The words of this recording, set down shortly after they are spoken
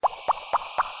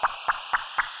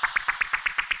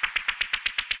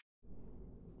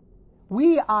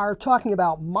We are talking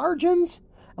about margins,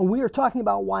 and we are talking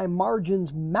about why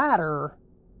margins matter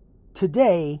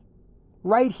today,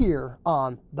 right here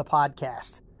on the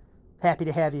podcast. Happy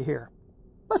to have you here.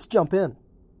 Let's jump in.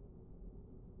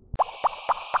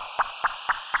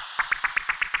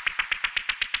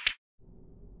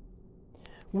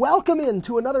 Welcome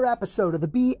into another episode of the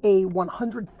Be a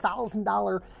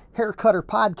 $100,000 Haircutter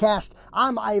podcast.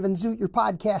 I'm Ivan Zoot, your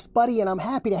podcast buddy, and I'm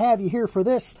happy to have you here for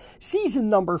this season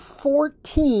number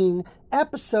 14,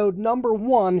 episode number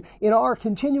 1 in our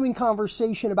continuing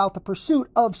conversation about the pursuit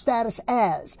of status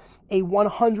as a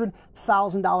 $100,000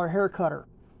 haircutter.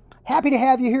 Happy to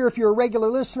have you here if you're a regular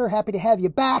listener. Happy to have you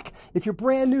back. If you're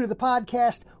brand new to the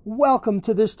podcast, welcome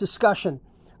to this discussion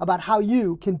about how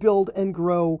you can build and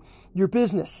grow your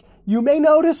business. You may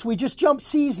notice we just jumped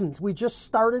seasons. We just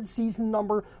started season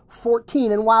number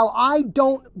 14. And while I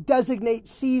don't designate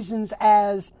seasons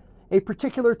as a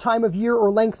particular time of year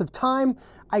or length of time,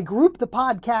 I group the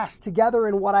podcast together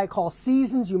in what I call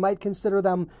seasons. You might consider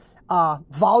them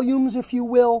volumes, if you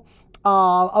will,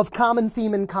 of common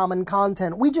theme and common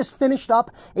content. We just finished up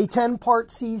a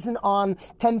 10-part season on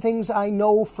 10 things I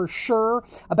know for sure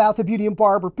about the beauty and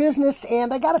barber business,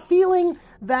 and I got a feeling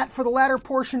that for the latter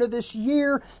portion of this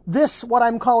year, this, what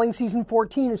I'm calling season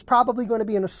 14, is probably going to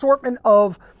be an assortment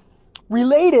of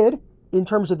related, in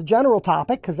terms of the general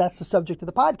topic, because that's the subject of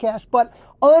the podcast, but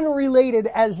unrelated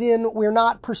as in we're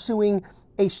not pursuing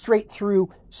a straight-through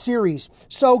series.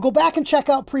 So go back and check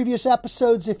out previous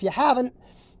episodes if you haven't.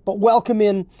 But welcome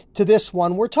in to this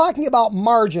one. We're talking about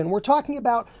margin. We're talking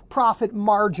about profit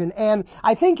margin. And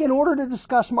I think in order to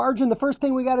discuss margin, the first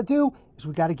thing we got to do is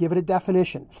we got to give it a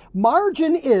definition.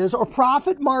 Margin is, or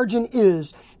profit margin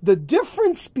is, the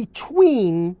difference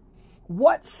between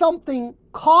what something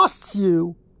costs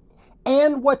you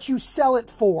and what you sell it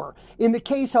for. In the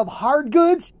case of hard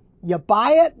goods, you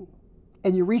buy it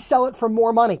and you resell it for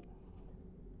more money.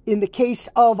 In the case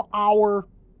of our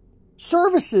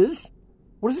services,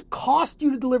 what does it cost you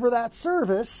to deliver that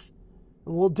service?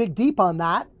 We'll dig deep on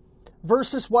that.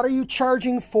 Versus what are you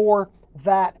charging for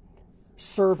that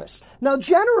service? Now,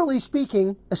 generally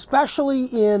speaking, especially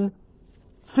in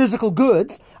physical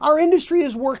goods, our industry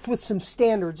has worked with some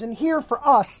standards. And here for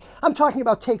us, I'm talking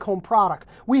about take-home product.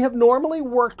 We have normally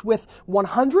worked with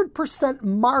 100%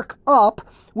 markup,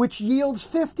 which yields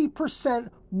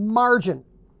 50% margin.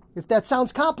 If that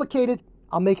sounds complicated,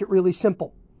 I'll make it really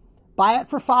simple. Buy it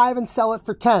for 5 and sell it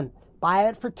for 10. Buy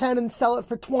it for 10 and sell it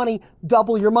for 20,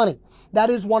 double your money. That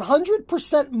is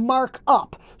 100%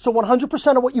 markup. So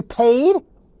 100% of what you paid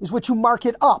is what you mark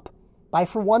it up. Buy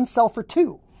for 1, sell for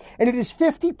 2. And it is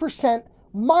 50%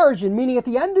 margin, meaning at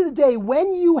the end of the day,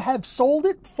 when you have sold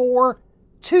it for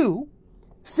 2,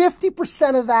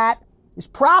 50% of that is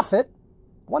profit,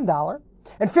 $1,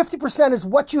 and 50% is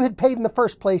what you had paid in the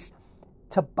first place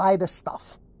to buy the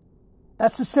stuff.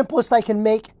 That's the simplest I can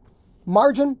make.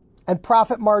 Margin and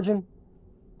profit margin,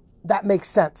 that makes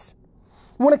sense.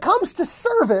 When it comes to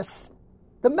service,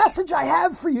 the message I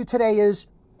have for you today is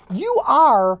you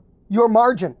are your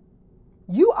margin.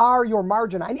 You are your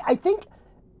margin. I think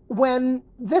when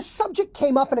this subject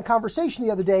came up in a conversation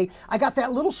the other day, I got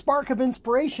that little spark of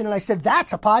inspiration and I said,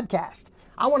 that's a podcast.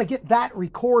 I want to get that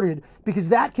recorded because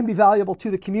that can be valuable to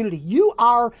the community. You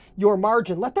are your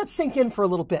margin. Let that sink in for a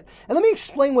little bit. And let me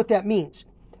explain what that means.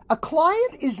 A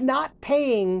client is not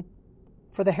paying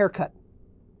for the haircut.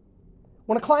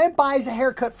 When a client buys a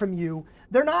haircut from you,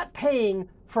 they're not paying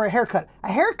for a haircut.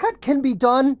 A haircut can be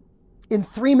done in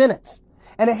 3 minutes.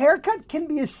 And a haircut can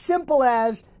be as simple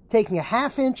as taking a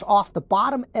 1/2 inch off the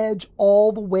bottom edge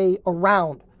all the way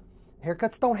around.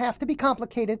 Haircuts don't have to be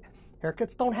complicated.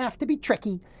 Haircuts don't have to be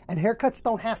tricky. And haircuts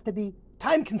don't have to be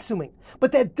time-consuming.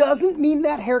 But that doesn't mean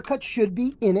that haircut should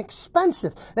be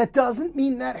inexpensive. That doesn't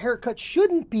mean that haircut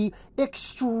shouldn't be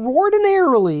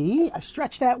extraordinarily, I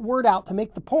stretch that word out to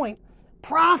make the point,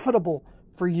 profitable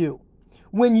for you.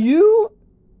 When you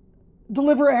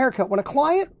deliver a haircut, when a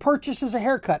client purchases a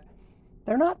haircut,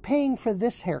 they're not paying for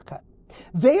this haircut.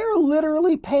 They are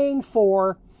literally paying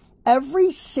for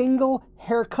every single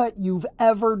haircut you've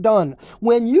ever done.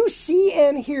 When you see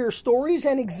and hear stories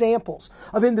and examples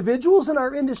of individuals in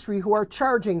our industry who are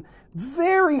charging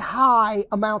very high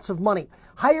amounts of money,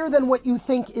 higher than what you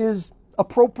think is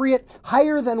appropriate,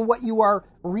 higher than what you are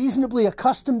reasonably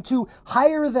accustomed to,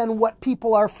 higher than what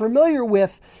people are familiar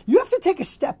with, you have to take a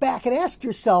step back and ask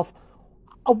yourself,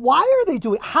 why are they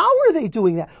doing it? How are they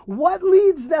doing that? What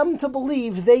leads them to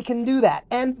believe they can do that?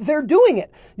 And they're doing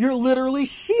it. You're literally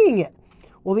seeing it.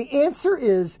 Well, the answer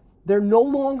is they're no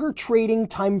longer trading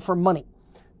time for money.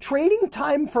 Trading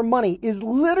time for money is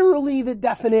literally the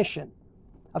definition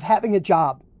of having a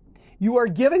job. You are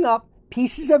giving up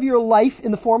pieces of your life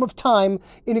in the form of time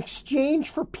in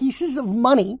exchange for pieces of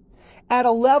money at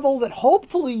a level that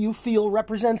hopefully you feel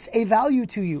represents a value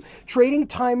to you. Trading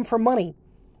time for money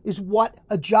is what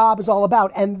a job is all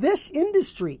about. And this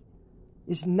industry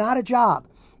is not a job.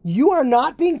 You are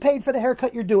not being paid for the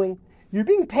haircut you're doing. You're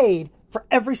being paid for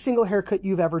every single haircut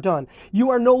you've ever done.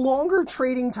 You are no longer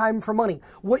trading time for money.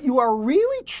 What you are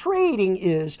really trading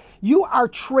is you are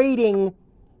trading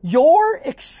your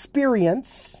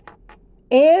experience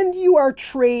and you are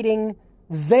trading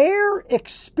their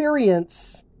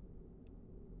experience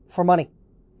for money.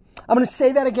 I'm going to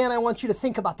say that again. I want you to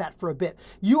think about that for a bit.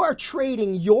 You are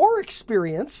trading your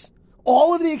experience,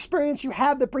 all of the experience you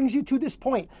have that brings you to this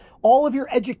point, all of your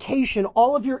education,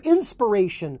 all of your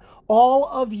inspiration, all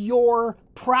of your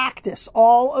practice,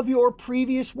 all of your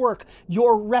previous work,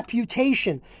 your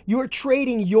reputation. You are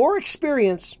trading your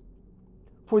experience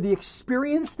for the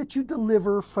experience that you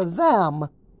deliver for them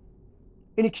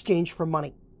in exchange for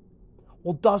money.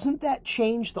 Well, doesn't that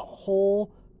change the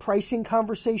whole pricing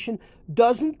conversation?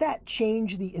 Doesn't that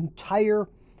change the entire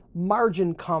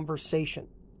margin conversation?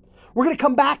 We're going to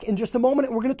come back in just a moment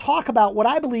and we're going to talk about what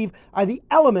I believe are the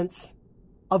elements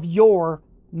of your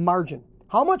margin.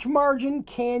 How much margin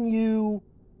can you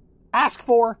ask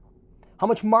for? How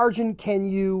much margin can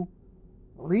you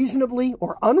reasonably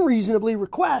or unreasonably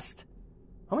request?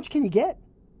 How much can you get?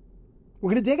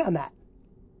 We're going to dig on that.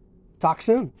 Talk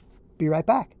soon. Be right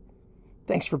back.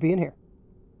 Thanks for being here.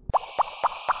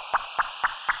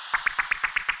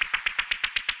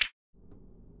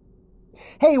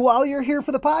 Hey, while you're here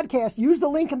for the podcast, use the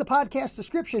link in the podcast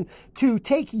description to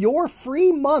take your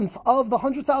free month of the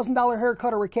 $100,000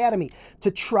 Haircutter Academy,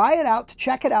 to try it out, to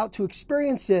check it out, to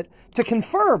experience it, to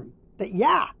confirm that,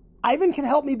 yeah, Ivan can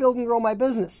help me build and grow my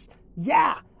business.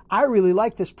 Yeah, I really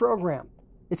like this program.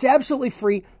 It's absolutely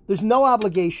free. There's no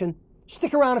obligation.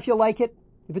 Stick around if you like it.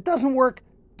 If it doesn't work,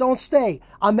 don't stay.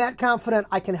 I'm that confident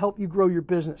I can help you grow your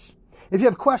business. If you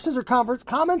have questions or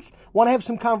comments, want to have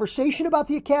some conversation about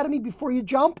the Academy before you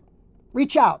jump,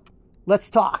 reach out. Let's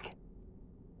talk.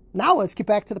 Now let's get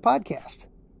back to the podcast.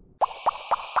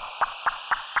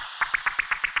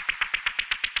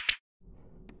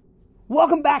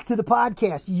 Welcome back to the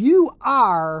podcast. You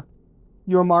are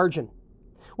your margin.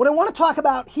 What I want to talk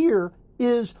about here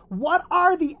is what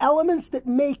are the elements that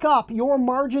make up your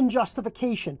margin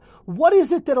justification? What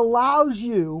is it that allows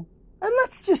you, and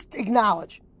let's just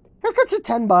acknowledge, haircuts are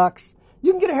 $10.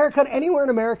 You can get a haircut anywhere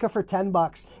in America for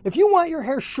 $10. If you want your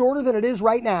hair shorter than it is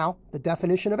right now, the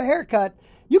definition of a haircut,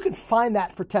 you can find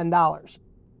that for $10.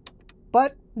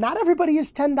 But not everybody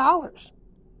is $10.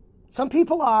 Some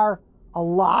people are a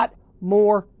lot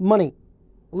more money.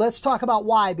 Let's talk about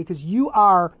why, because you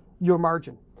are your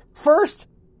margin. First,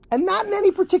 and not in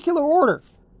any particular order,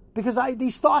 because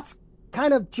these thoughts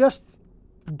kind of just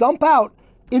dump out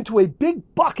into a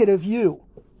big bucket of you.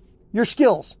 Your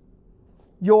skills,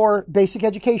 your basic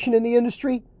education in the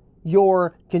industry,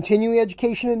 your continuing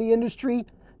education in the industry,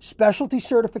 specialty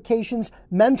certifications,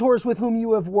 mentors with whom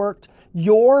you have worked,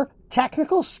 your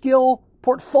technical skill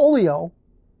portfolio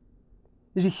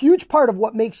is a huge part of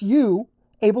what makes you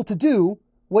able to do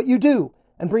what you do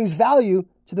and brings value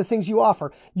to the things you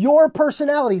offer. Your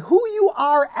personality, who you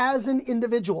are as an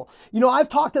individual. You know, I've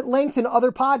talked at length in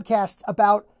other podcasts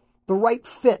about the right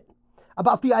fit,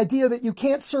 about the idea that you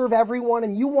can't serve everyone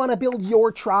and you want to build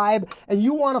your tribe and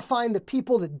you want to find the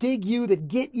people that dig you, that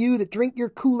get you, that drink your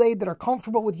Kool-Aid, that are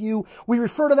comfortable with you. We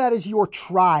refer to that as your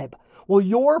tribe. Well,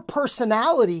 your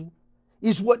personality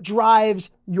is what drives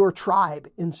your tribe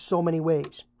in so many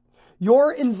ways.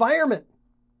 Your environment.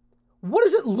 What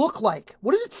does it look like?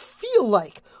 What does it feel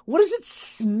like? What does it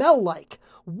smell like?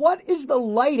 What is the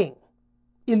lighting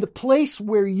in the place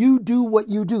where you do what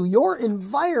you do? Your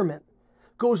environment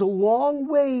goes a long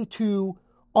way to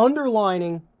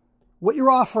underlining what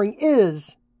your offering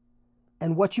is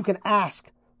and what you can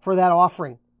ask for that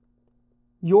offering.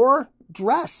 Your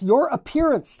dress, your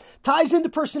appearance ties into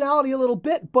personality a little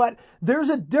bit, but there's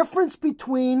a difference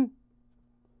between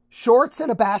shorts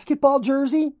and a basketball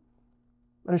jersey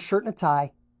and a shirt and a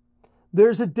tie.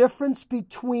 There's a difference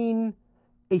between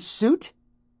a suit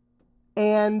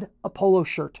and a polo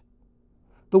shirt.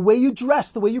 The way you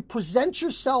dress, the way you present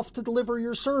yourself to deliver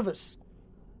your service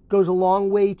goes a long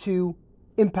way to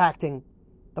impacting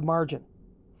the margin.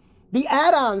 The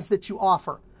add-ons that you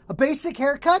offer, a basic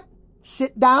haircut,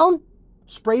 sit down,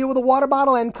 spray you with a water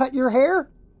bottle and cut your hair,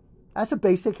 that's a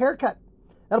basic haircut.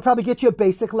 That'll probably get you a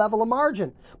basic level of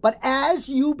margin. But as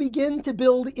you begin to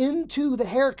build into the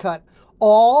haircut,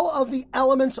 all of the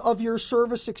elements of your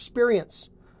service experience,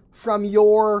 from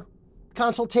your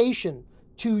consultation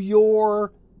to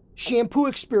your shampoo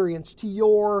experience, to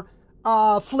your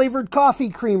flavored coffee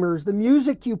creamers, the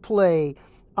music you play,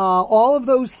 all of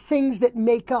those things that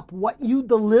make up what you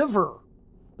deliver,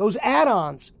 those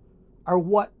add-ons are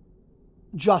what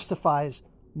justifies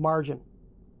margin.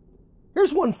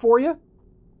 Here's one for you.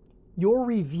 Your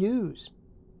reviews.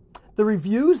 The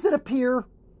reviews that appear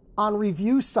on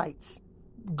review sites,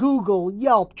 Google,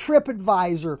 Yelp,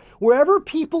 TripAdvisor, wherever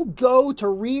people go to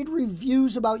read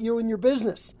reviews about you and your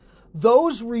business,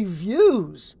 those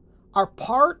reviews are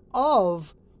part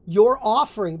of your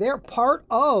offering. They're part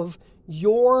of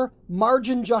your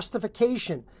margin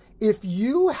justification. If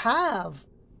you have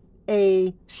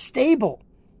a stable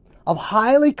of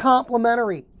highly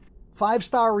complimentary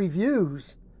 5-star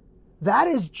reviews, that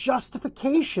is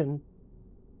justification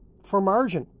for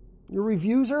margin. Your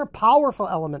reviews are a powerful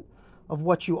element of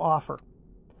what you offer.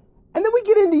 And then we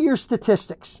get into your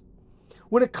statistics.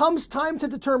 When it comes time to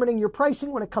determining your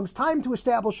pricing, when it comes time to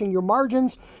establishing your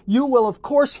margins, you will, of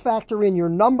course, factor in your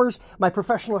numbers. My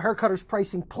Professional Haircutters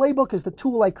Pricing Playbook is the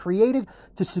tool I created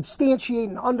to substantiate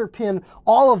and underpin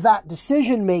all of that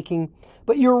decision making.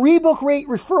 But your rebook rate,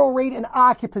 referral rate, and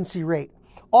occupancy rate,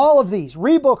 all of these,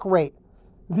 rebook rate,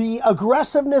 the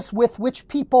aggressiveness with which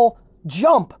people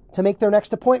jump to make their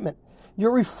next appointment,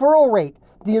 your referral rate,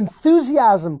 the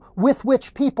enthusiasm with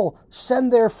which people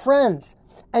send their friends,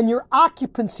 and your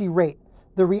occupancy rate,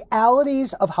 the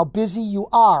realities of how busy you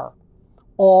are,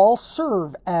 all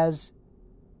serve as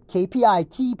KPI,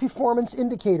 key performance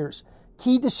indicators,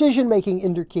 key decision-making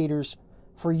indicators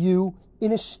for you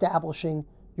in establishing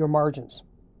your margins.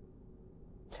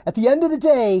 At the end of the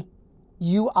day,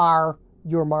 you are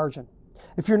your margin.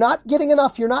 If you're not getting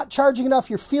enough, you're not charging enough,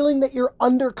 you're feeling that you're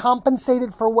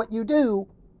undercompensated for what you do,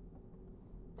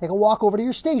 take a walk over to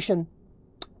your station,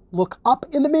 look up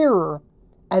in the mirror,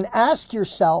 and ask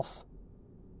yourself,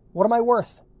 what am I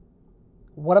worth?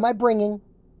 What am I bringing?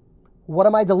 What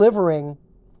am I delivering?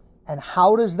 And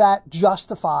how does that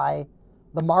justify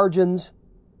the margins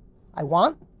I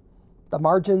want, the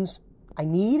margins I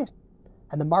need,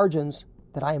 and the margins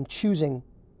that I am choosing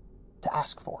to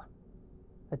ask for?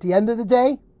 At the end of the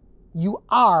day, you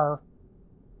are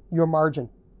your margin.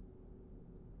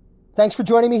 Thanks for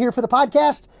joining me here for the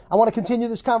podcast. I want to continue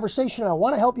this conversation. I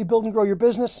want to help you build and grow your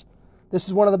business. This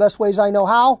is one of the best ways I know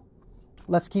how.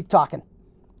 Let's keep talking.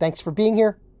 Thanks for being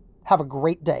here. Have a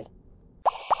great day.